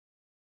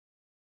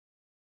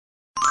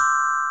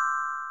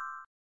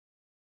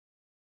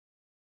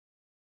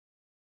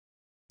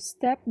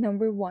Step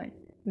number 1.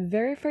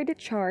 Verify the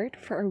chart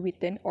for a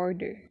written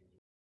order.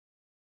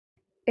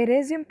 It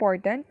is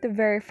important to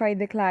verify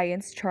the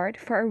client's chart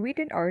for a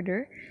written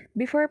order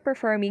before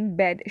performing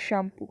bed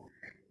shampoo,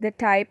 the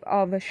type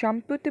of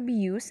shampoo to be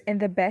used, and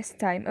the best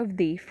time of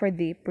day for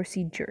the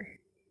procedure.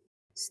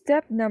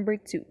 Step number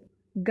 2.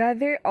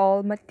 Gather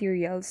all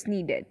materials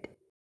needed.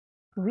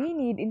 We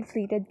need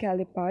inflated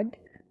calipod,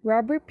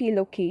 rubber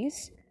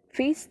pillowcase,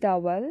 face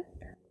towel,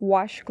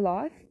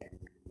 washcloth,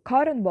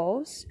 cotton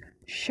balls,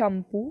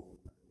 shampoo,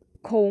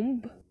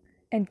 comb,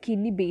 and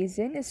kidney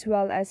basin, as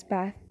well as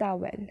bath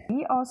towel.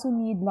 We also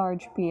need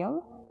large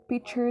pail,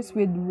 pitchers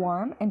with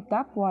warm and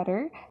tap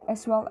water,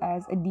 as well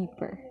as a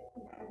dipper.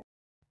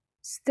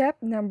 Step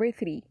number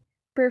 3.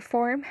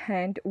 Perform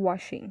hand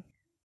washing.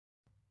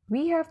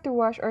 We have to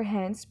wash our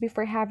hands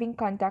before having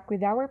contact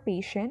with our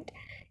patient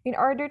in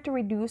order to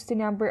reduce the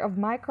number of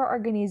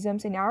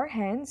microorganisms in our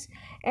hands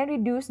and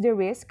reduce the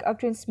risk of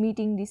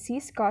transmitting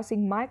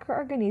disease-causing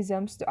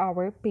microorganisms to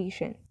our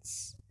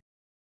patients.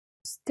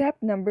 Step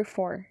number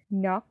 4.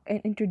 Knock and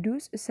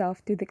introduce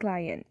yourself to the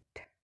client.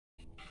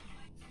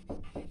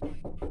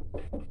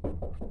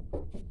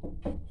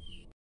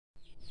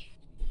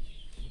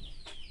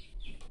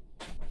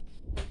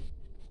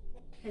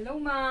 Hello,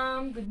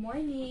 ma'am. Good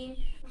morning.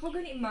 Ako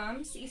gani,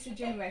 ma'am, si Isa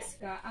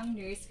Janweska, ang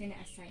nurse nga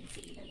na-assign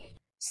sa iyo.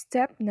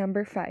 Step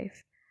number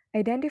 5.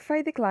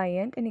 Identify the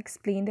client and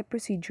explain the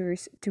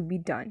procedures to be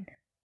done.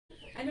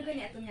 Ano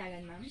gani atong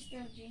ngalan, ma'am?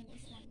 Jane.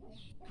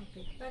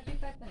 Okay.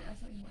 Pati-pat na lang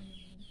sa imo.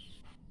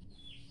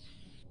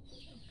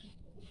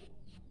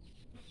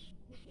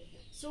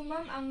 So,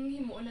 ma'am, ang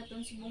himuon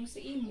naton subong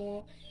sa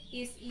imo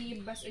is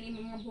i-bason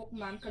imo mga buhok,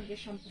 ma'am, kag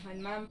shampoohan,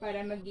 ma'am,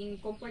 para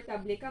maging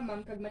komportable ka,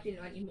 ma'am, kag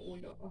matinuan imo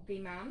ulo. Okay,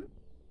 ma'am?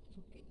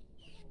 Okay.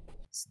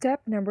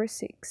 Step number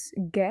 6.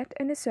 Get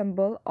and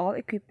assemble all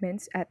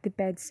equipments at the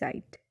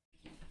bedside.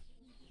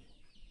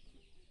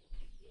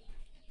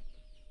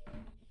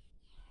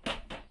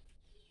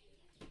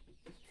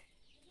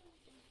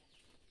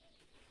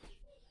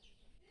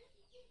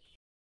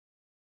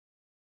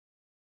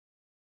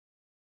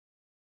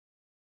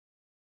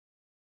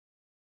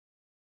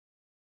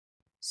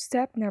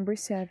 Step number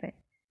 7.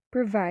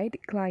 Provide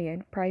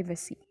client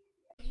privacy.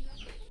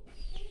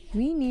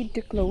 We need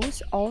to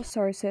close all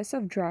sources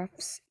of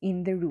drafts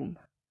in the room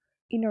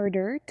in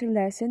order to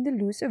lessen the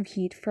loss of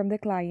heat from the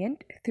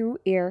client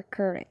through air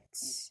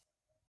currents.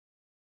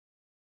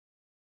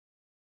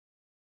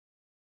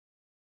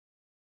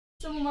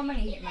 So,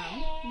 mamanihi, ma'am?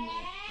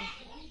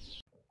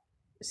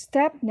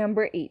 Step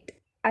number 8.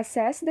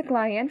 Assess the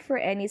client for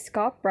any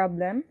scalp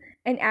problem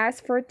and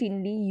ask for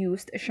thinly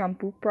used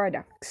shampoo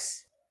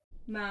products.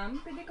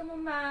 Ma'am, pwede ka mo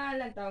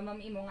malantaw, ma'am,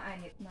 imo nga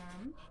anit,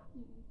 ma'am?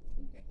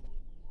 Okay.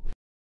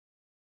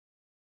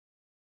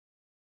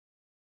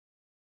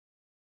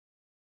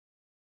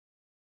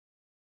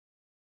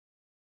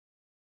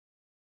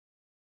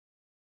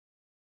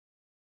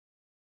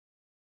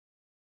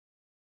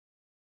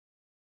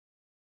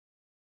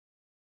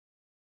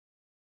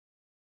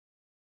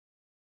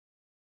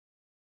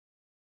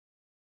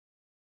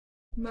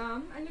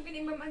 Ma'am, ano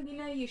gani, ma'am, ang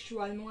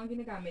usual mo nga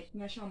ginagamit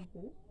nga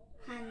shampoo?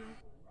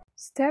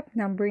 Step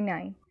number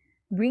 9.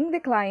 Bring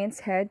the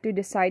client's head to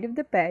the side of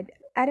the bed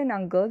at an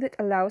angle that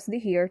allows the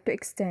hair to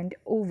extend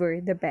over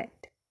the bed.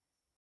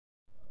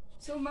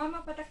 So, ma'am,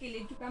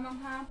 mapatakilid kita, ma'am,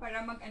 ha,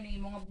 para mag-ano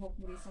yung mga buhok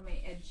mo sa may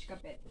edge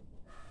kapit.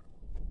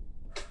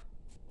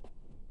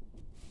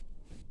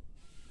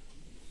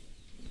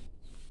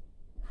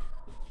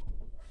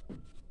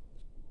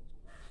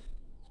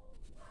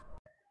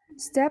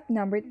 Step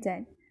number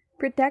 10.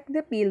 Protect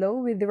the pillow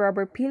with the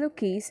rubber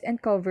pillowcase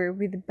and cover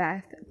with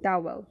bath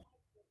towel.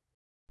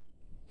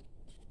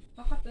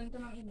 Makatunto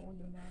ng imo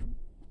ulo, ma'am.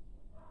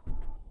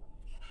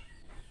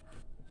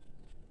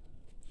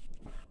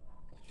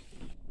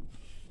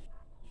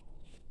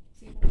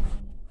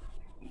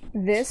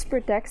 This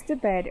protects the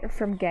bed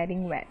from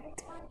getting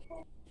wet.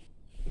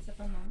 Isa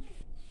pa, ma'am.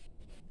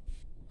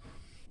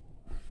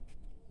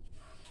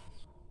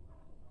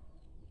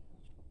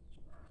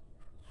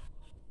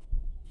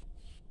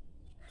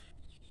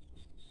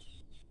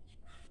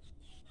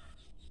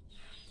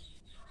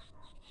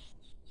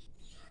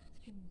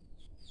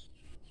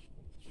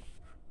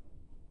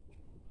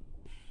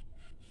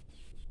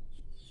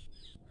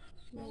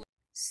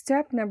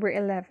 Step number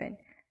 11.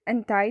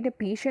 Untie the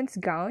patient's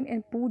gown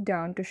and pull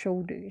down to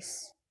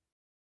shoulders.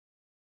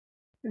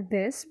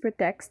 This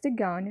protects the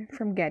gown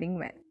from getting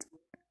wet.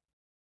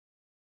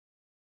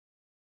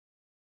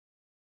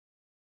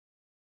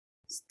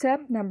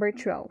 Step number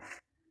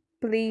 12.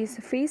 Place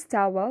face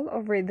towel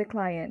over the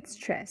client's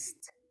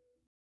chest.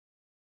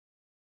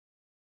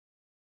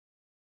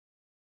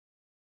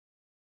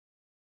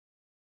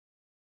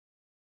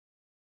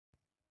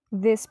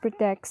 This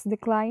protects the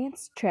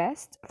client's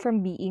chest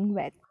from being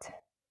wet.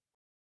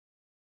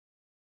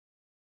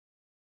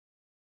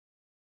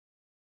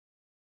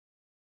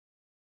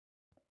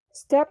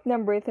 Step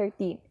number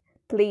 13.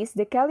 Place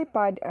the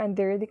calipod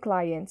under the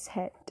client's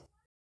head.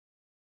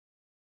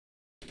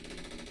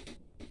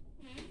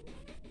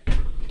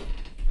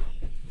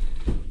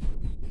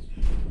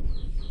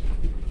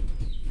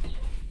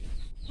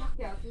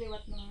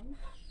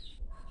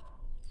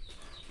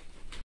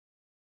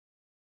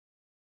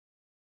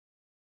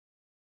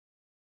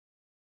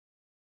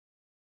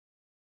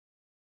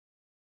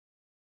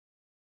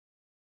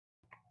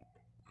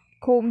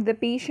 Comb the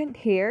patient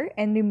hair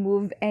and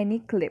remove any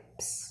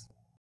clips.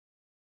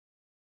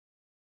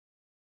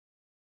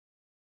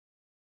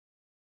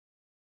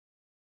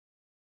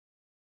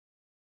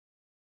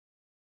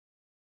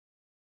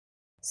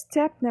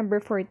 Step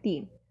number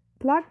 14.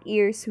 Plug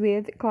ears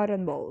with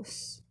cotton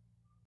balls.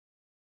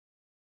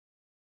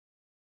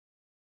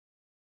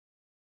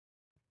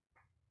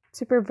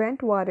 To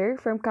prevent water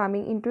from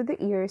coming into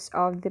the ears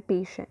of the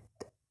patient.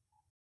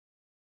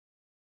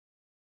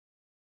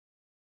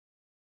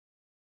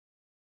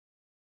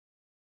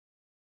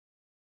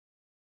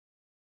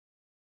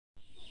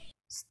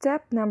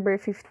 Step number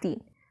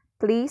 15.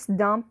 Place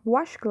damp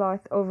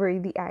washcloth over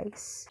the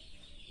eyes.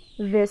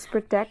 This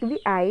protects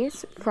the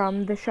eyes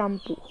from the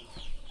shampoo.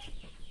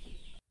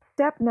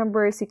 Step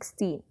number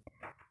 16.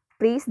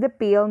 Place the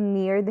pail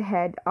near the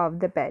head of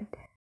the bed.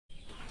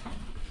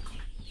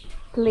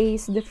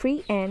 Place the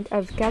free end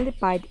of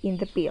calipad in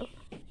the pail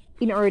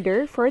in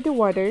order for the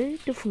water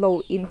to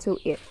flow into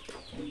it.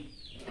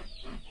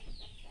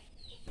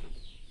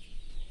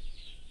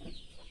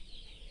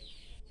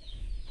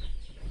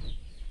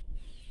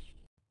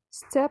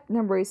 Step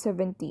number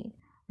 17.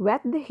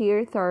 Wet the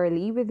hair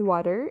thoroughly with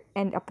water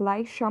and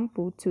apply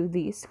shampoo to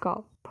the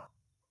scalp.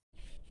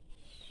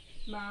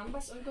 Ma'am,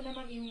 bason ko na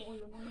ma'am yung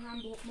ulo mo,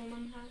 mga buhok mo,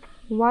 ma'am, ha?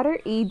 Water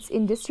aids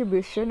in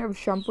distribution of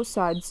shampoo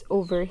suds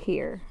over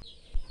hair.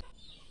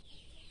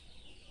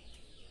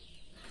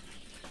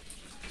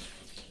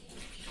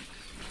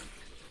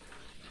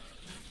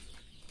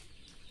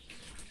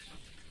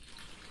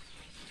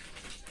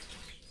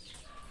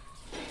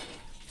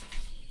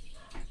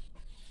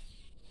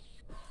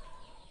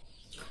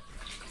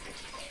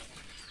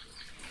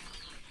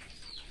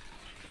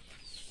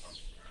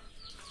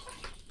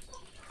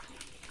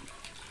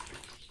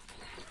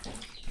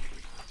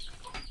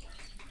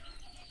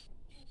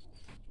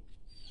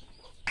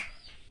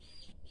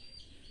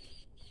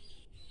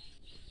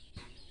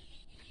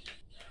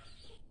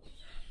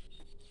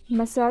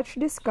 Massage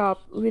the scalp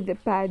with the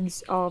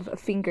pads of a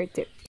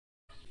fingertip.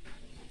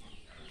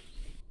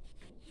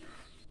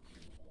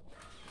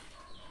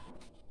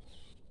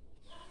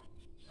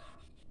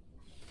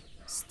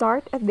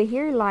 Start at the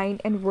hairline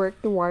and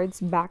work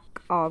towards back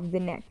of the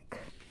neck.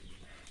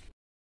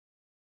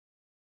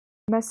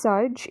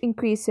 Massage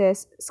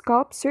increases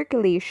scalp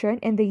circulation,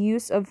 and the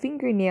use of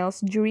fingernails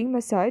during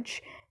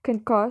massage can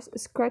cause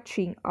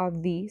scratching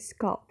of the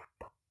scalp.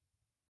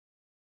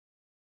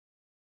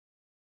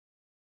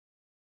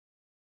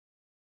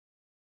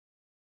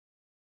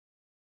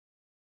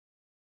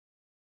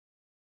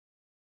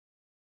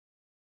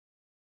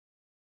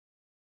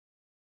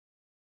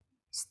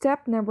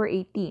 Step number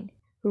 18.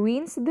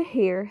 Rinse the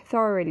hair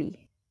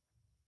thoroughly.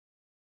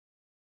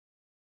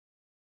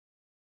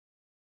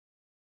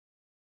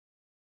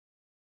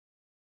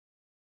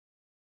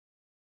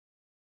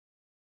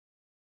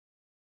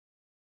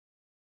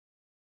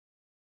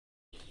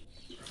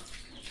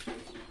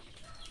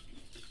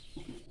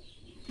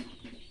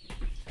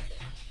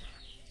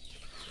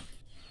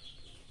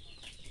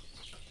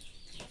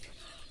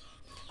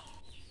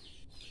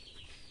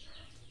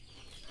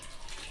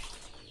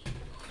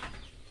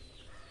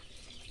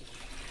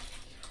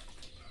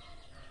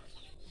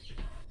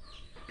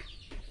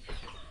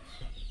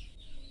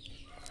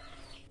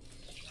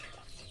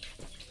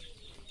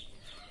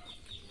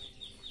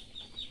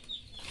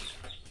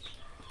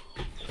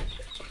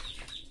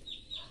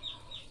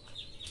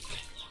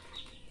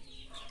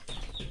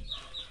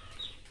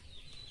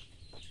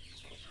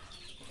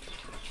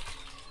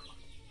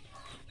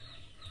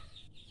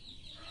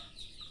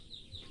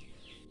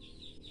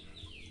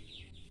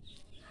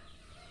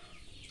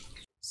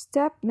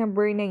 Step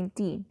number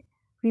 19.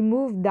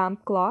 Remove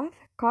damp cloth,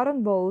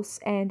 cotton balls,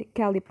 and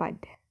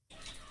calipad.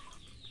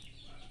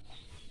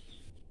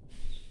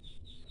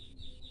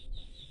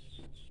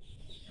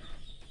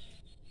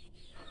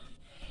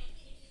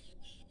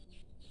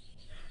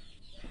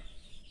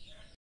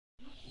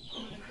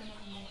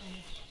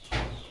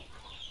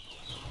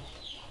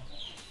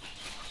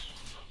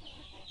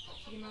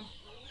 Sige, ma'am.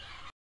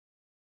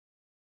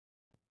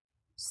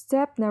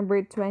 Step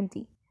number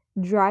 20.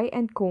 Dry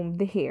and comb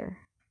the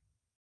hair.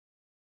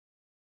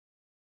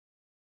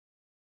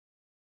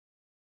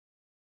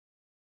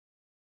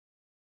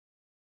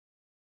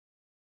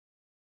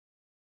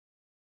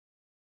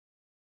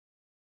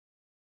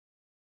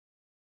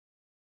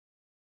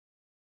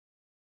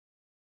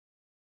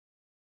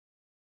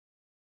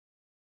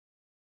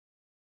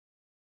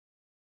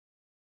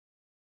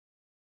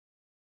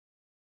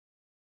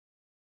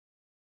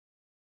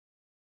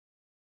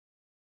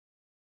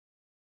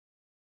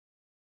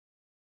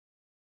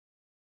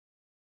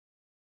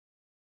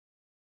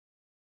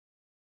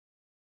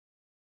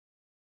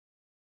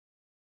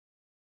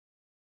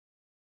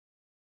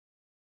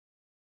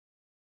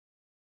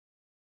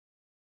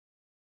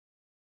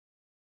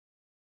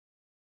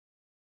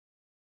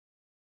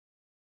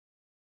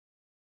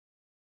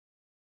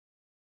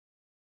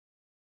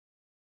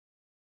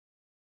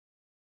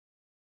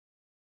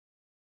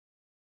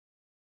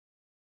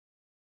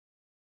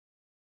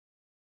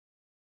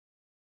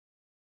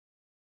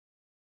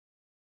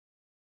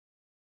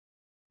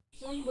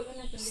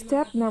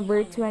 Step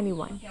number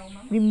 21.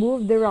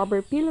 Remove the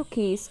rubber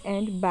pillowcase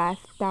and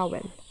bath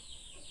towel.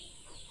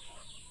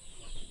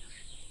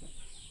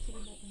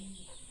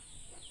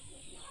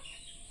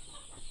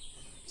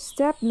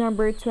 Step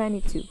number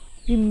 22.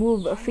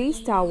 Remove a face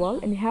towel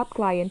and help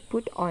client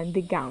put on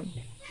the gown.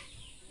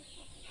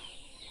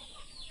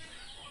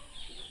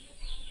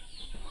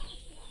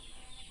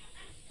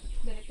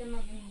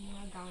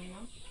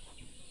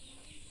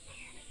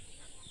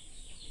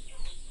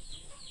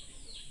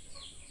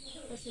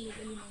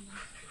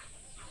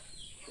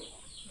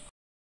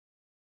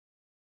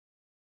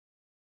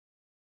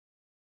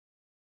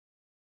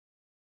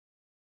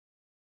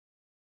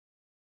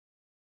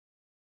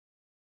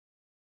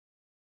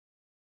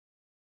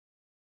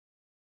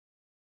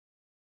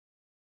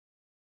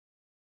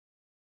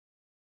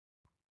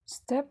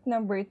 Step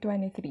number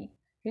 23.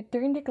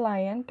 Return the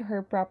client to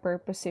her proper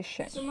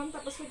position. So, ma'am,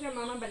 tapos ko dyan,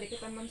 ma'am, balik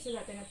kita, ma'am,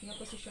 sa dati natin na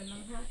position,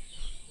 ma'am, ha?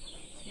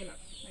 Okay, ma'am.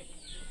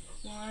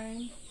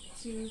 Right. 1,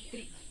 2,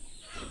 3.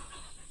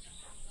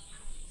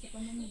 Isa pa,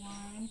 ma'am.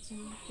 1,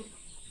 2, 3.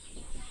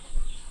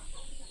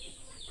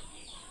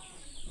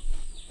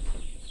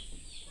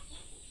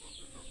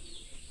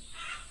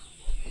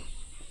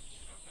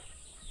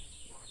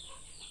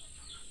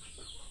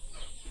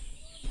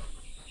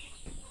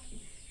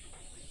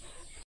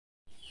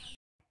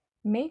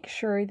 Make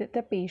sure that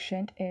the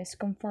patient is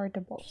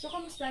comfortable. So,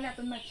 kamusta na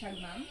itong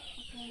matchag, ma'am?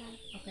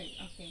 Okay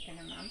ka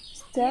na, ma'am.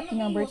 Step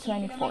number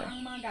 24.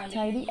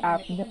 Tidy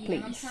up the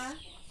place.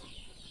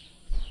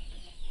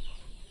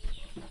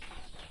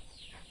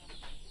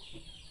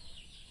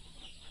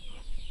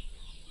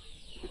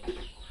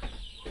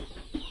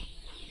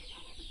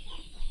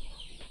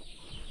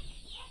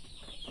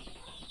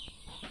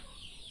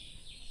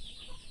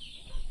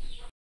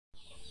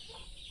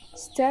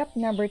 Step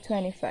number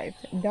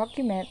 25.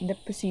 Document the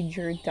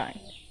procedure done.